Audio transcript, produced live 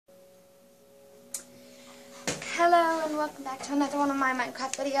welcome back to another one of my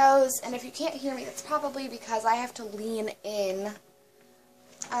Minecraft videos. And if you can't hear me, that's probably because I have to lean in.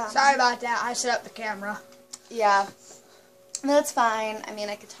 Sorry about that, I set up the camera. Yeah, that's fine. I mean,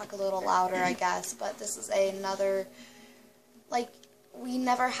 I could talk a little louder, I guess, but this is another, like, we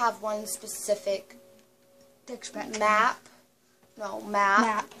never have one specific map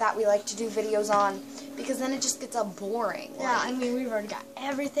that we like to do videos on, because then it just gets boring. Yeah, I mean, we've already got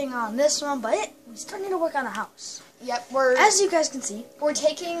everything on this one, but we still need to work on a house. Yep, as you guys can see, we're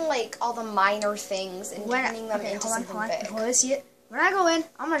taking, like, all the minor things and turning them into something big. Before they see it, when I go in,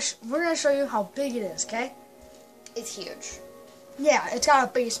 we're gonna show you how big it is, okay? It's huge. Yeah, it's got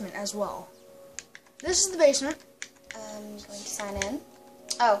a basement as well. This is the basement. I'm going to sign in.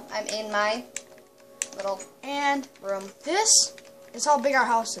 Oh, I'm in my little room. This is how big our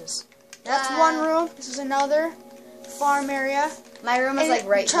house is. That's one room. This is another farm area. My room is like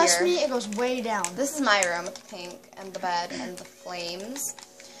right here. Trust me, it goes way down. This is my room with the pink and the bed and the flames.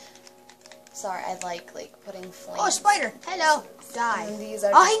 Sorry, I like putting flames. Oh, a spider! Hello. Die. And these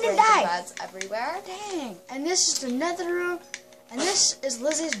are just random beds everywhere. Dang. And this is the nether room. And this is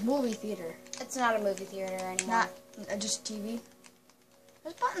Lizzie's movie theater. It's not a movie theater anymore. Not just TV.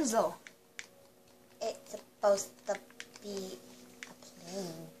 There's buttons though. It's supposed to be a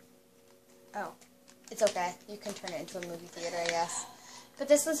plane. Oh. It's okay. You can turn it into a movie theater, I guess. But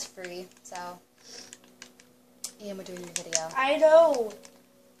this is free, so Ian, we're doing your video. I know.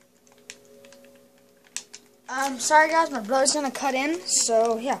 Sorry guys, my brother's gonna cut in,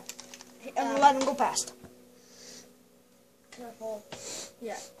 so yeah. I'm gonna let him go past. Careful.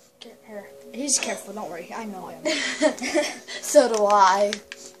 Yeah, get here. He's careful, don't worry. I know him. So do I.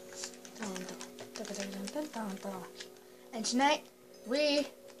 And tonight, we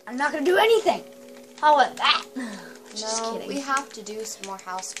are not gonna do anything. How about that? No, we have to do some more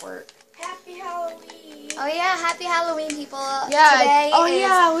housework. Happy Halloween. Oh yeah, happy Halloween, people. Yeah. Today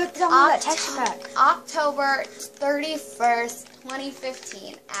yeah, we have to download that texture pack. October 31st,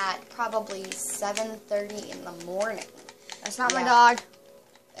 2015 at probably 7:30 in the morning. That's not my dog.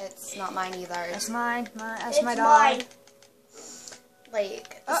 It's not mine either. That's mine. That's my dog. Mine.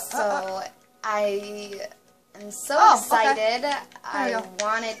 Like, so I am so excited. Okay. I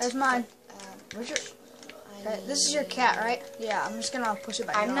wanted That's to mine. Where's your... this is your cat, right? Yeah, I'm just gonna push it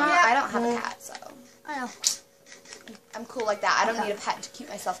back. I don't have a cat, so I know. I'm cool like that. I don't need a pet to keep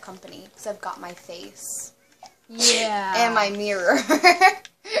myself company because I've got my face. Yeah. And my mirror.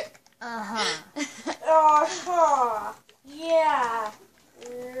 Yeah.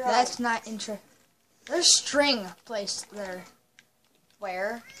 That's not interesting. There's string placed there.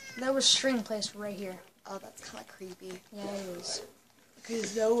 Where? There was string placed right here. Oh, that's kind of creepy. Yeah, it is.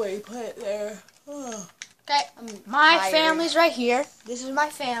 Because nobody put it there. Okay, my family's right here. This is my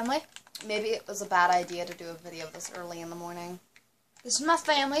family. Maybe it was a bad idea to do a video this early in the morning. This is my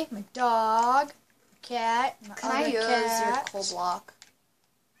family, my dog, my cat, my Can I use your coal block?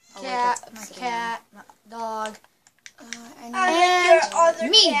 Cat, my cat, my dog. And your other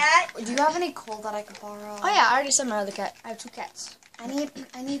me. cat. Do you have any coal that I could borrow? Oh yeah, I already said my other cat. I have 2 cats. I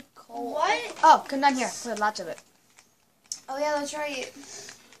need coal. What? Oh, come down here. We have lots of it. Oh yeah, that's right.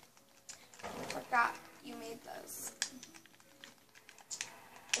 I forgot you made those.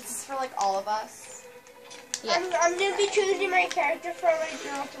 Is this for like all of us? Yeah. I'm gonna be choosing my character from a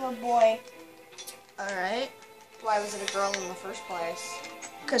girl to a boy. Alright. Why was it a girl in the first place?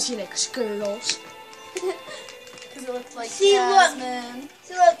 Because he likes girls. Because it looked like See, Jasmine.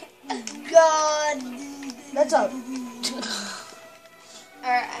 look. God. That's up.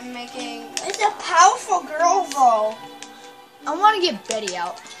 Alright, I'm making... It's a powerful girl, though. I want to get Betty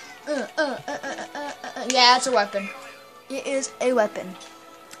out. Yeah, it's a weapon. It is a weapon.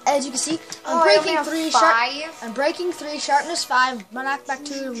 As you can see, I'm breaking 3 sharpness 5, knockback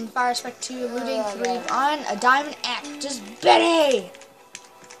 2, fire spec 2, looting 3 on a diamond axe. Just Betty.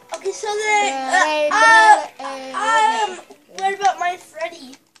 Okay, so then, what about my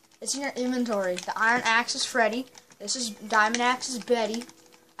Freddy? It's in your inventory. The iron axe is Freddy. This is diamond axe is Betty.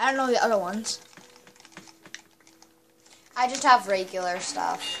 I don't know the other ones. I just have regular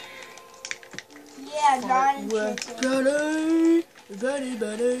stuff. Yeah, non-enchanted. Betty.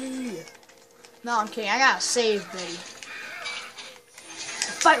 No, I'm kidding. I gotta save Betty.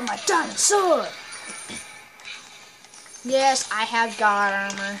 Fight with my diamond sword. Yes, I have god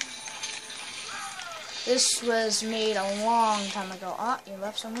armor. This was made a long time ago. Oh, you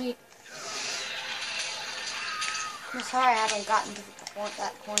left some wheat. I'm sorry I haven't gotten to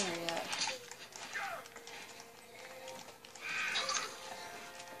that corner yet.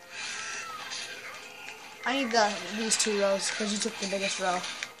 I need these 2 rows because you took the biggest row.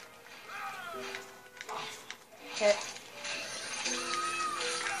 Okay.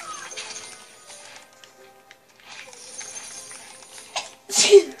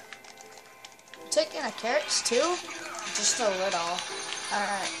 Taking the carrots too? Just a little.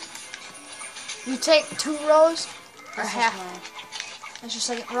 Alright. You take 2 rows or This is half. That's your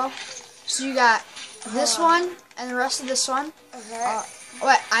second row. So you got this one and the rest of this one. Okay.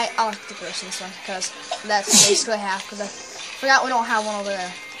 Wait, I'll take the rest of this one because that's basically half. Because I forgot we don't have one over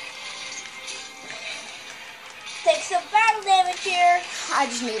there. Take some battle damage here. I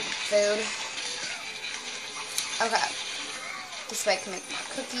just need food. Okay. This way I can make more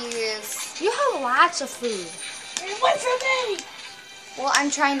cookies. You have lots of food. Wait for me. Well, I'm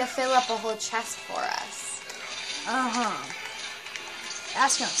trying to fill up a whole chest for us.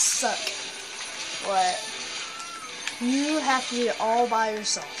 That's gonna suck. What? You have to do it all by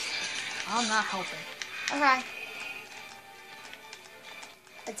yourself. I'm not helping. Okay.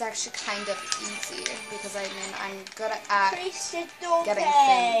 It's actually kind of easy because I mean I'm good at getting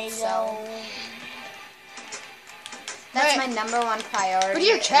food, so that's my number 1 priority. Look at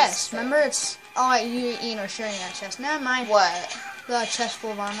your chest. Remember, it's you eating or sharing that chest. Never mind. What? The chest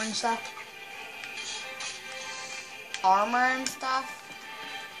full of armor and stuff. Armor and stuff?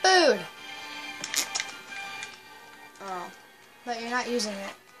 Food. Oh. But you're not using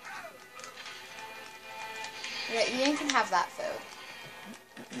it. Yeah, Ian can have that food.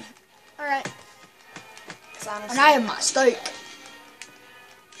 Alright. Honestly, And I have my steak.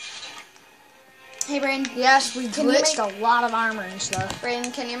 Hey, Brain. Yes, we Can you glitched make- a lot of armor and stuff.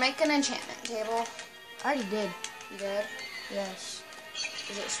 Brain, can you make an enchantment table? I already did. You did? Yes.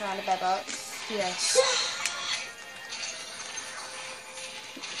 Is it surrounded by books? Yes.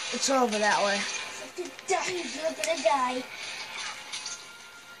 It's over that way. You're gonna die.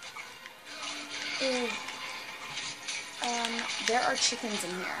 Ew. There are chickens in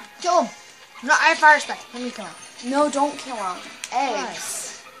here. Kill him. No, I have fire spec. Let me kill him. No, don't kill them.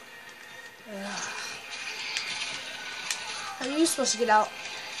 Eggs. How are you supposed to get out?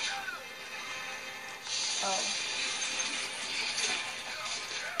 Oh.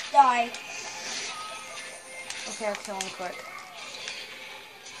 Die. Okay, I'll kill him quick.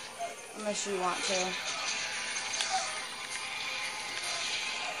 Unless you want to.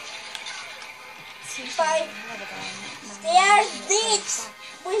 Bye. Stay out of these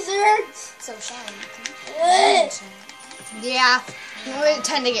wizards. So shiny. Ugh. Yeah. We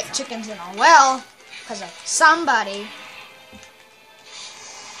tend to get chickens in a well because of somebody.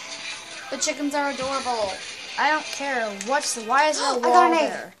 The chickens are adorable. I don't care. Why is there a I wall got an egg.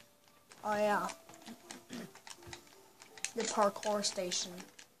 there? Oh yeah. The parkour station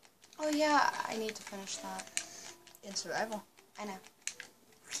Oh yeah, I need to finish that. in survival. I know.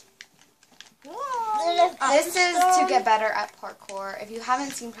 Whoa. This is to get better at parkour. If you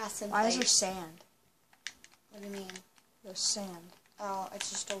haven't seen Preston Why play, is there sand? what do you mean? There's sand. Oh,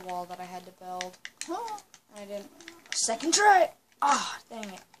 it's just a wall that I had to build. I didn't. Second try. Ah, dang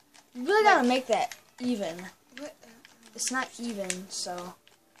it. You really gotta make that even. What? It's not even, so.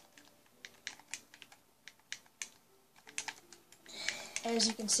 As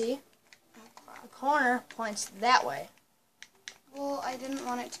you can see, Oh crap. the corner points that way. Well, I didn't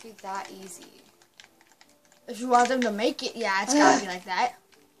want it to be that easy. If you want them to make it, yeah, it's gotta be like that.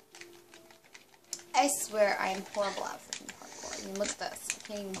 I swear I am horrible at freaking parkour. I mean, look at this. I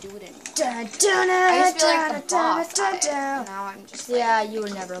can't even do it anymore. Dun, dun, I used to be dun, like the dun, boss dun, at it. dun. Now I'm just like... Yeah, you were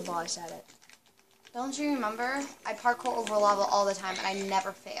never a boss at it. Don't you remember? I parkour over lava all the time and I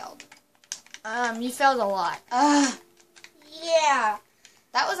never failed. You failed a lot. Ugh. Yeah.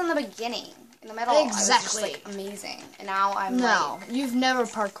 That was in the beginning. In the middle, Exactly. I was just like amazing. And now I'm No, like... you've never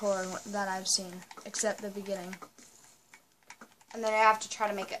parkoured that I've seen, except the beginning. And then I have to try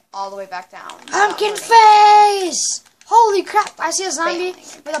to make it all the way back down. Pumpkin without hurting. face! Holy crap, I see a zombie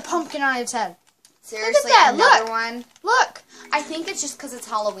Failing. with a pumpkin on its head. Seriously, that, another look. one. Look! I think it's just because it's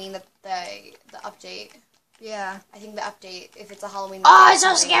Halloween that the update. Yeah. I think the update, if it's a Halloween... Oh, update, it's so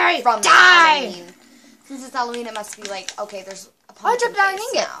something scary! From Die! Halloween. Since it's Halloween, it must be like, okay, there's a Oh, I pumpkin took down an face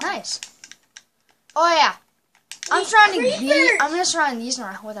ingot. now. Nice. Oh, yeah. I'm gonna surround these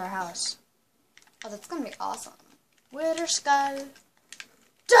with our house. Oh, that's gonna be awesome. Wither skull.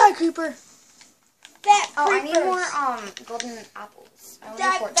 Die, creeper. That Oh, I need creepers. more golden apples. I only Die,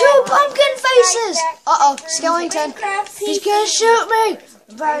 have 14. Two pumpkin faces! Die, Uh-oh, creepers. skeleton. Minecraft He's pieces. gonna shoot me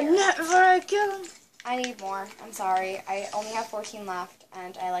before I kill him. I need more. I'm sorry. I only have 14 left,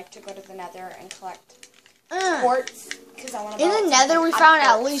 and I like to go to the nether and collect quartz. Because I want to In the nether, we found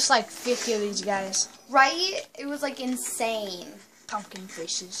at least like 50 of these guys. Right? It was like insane. Pumpkin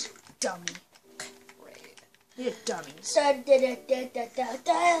faces. Dummy. Right. You're dummies. Dun, dun, dun, dun, dun, dun,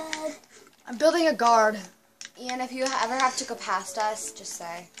 dun. I'm building a guard. Ian, if you ever have to go past us, just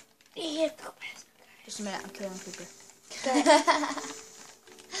say. Yeah. Just a minute, I'm killing a creeper.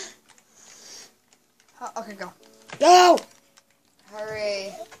 Oh, okay, go. Go! Hurry.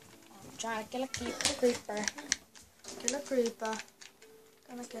 I'm trying to kill a creeper. Kill a creeper.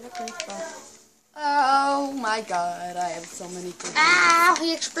 Gonna kill a creeper. Oh my god, I have so many creepers. Ow!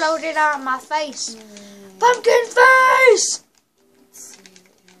 He exploded on my face. Pumpkin face!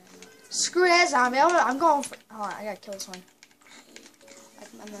 Screw that zombie. I'm going for... Hold on, I gotta kill this one.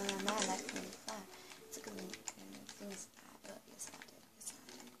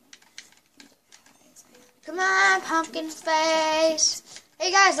 Come on, pumpkin face.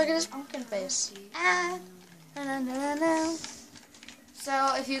 Hey guys, look at this pumpkin face. Ah. No.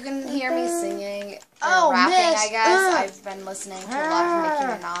 So, if you can hear me singing or rapping, I guess, I've been listening to a lot of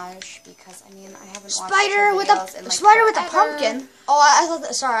Nicki Minaj because, I mean, I haven't watched Spider with videos in, like, spider with a forever. pumpkin. Oh, I thought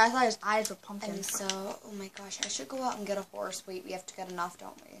that, sorry, I thought his eyes were pumpkin. And so, oh my gosh, I should go out and get a horse. Wait, we have to get enough,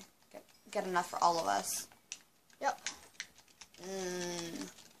 don't we? Get enough for all of us. Yep.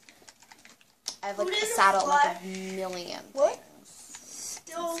 I have, like, a saddle like a million What? things.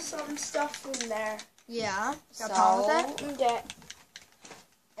 Still some stuff in there. Yeah. So, Got a problem with that? Okay.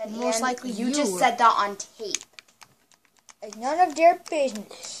 and Most likely you you just were. said that on tape. It's none of their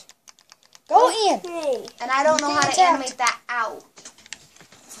business. Go in. Hey. And I don't know how to Attacked. animate that out.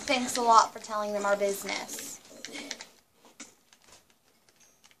 So thanks a lot for telling them our business.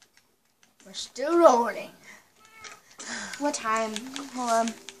 We're still rolling. What time? Hold on.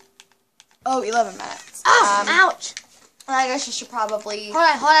 Oh, 11 minutes. Oh, ouch. I guess you should probably... Hold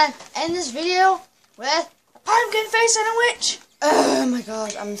on. End this video with a pumpkin face and a witch. Oh my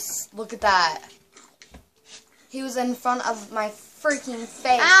gosh, look at that. He was in front of my freaking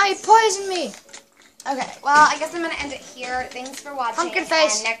face. Ow, he poisoned me. Okay, well, I guess I'm going to end it here. Thanks for watching. Pumpkin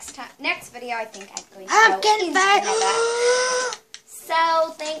face. And next video, I think I'm going to Pumpkin go into face.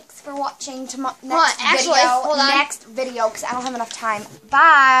 So, thanks for watching Hold on, actually, hold on. next video, because I don't have enough time.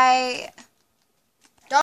 Bye.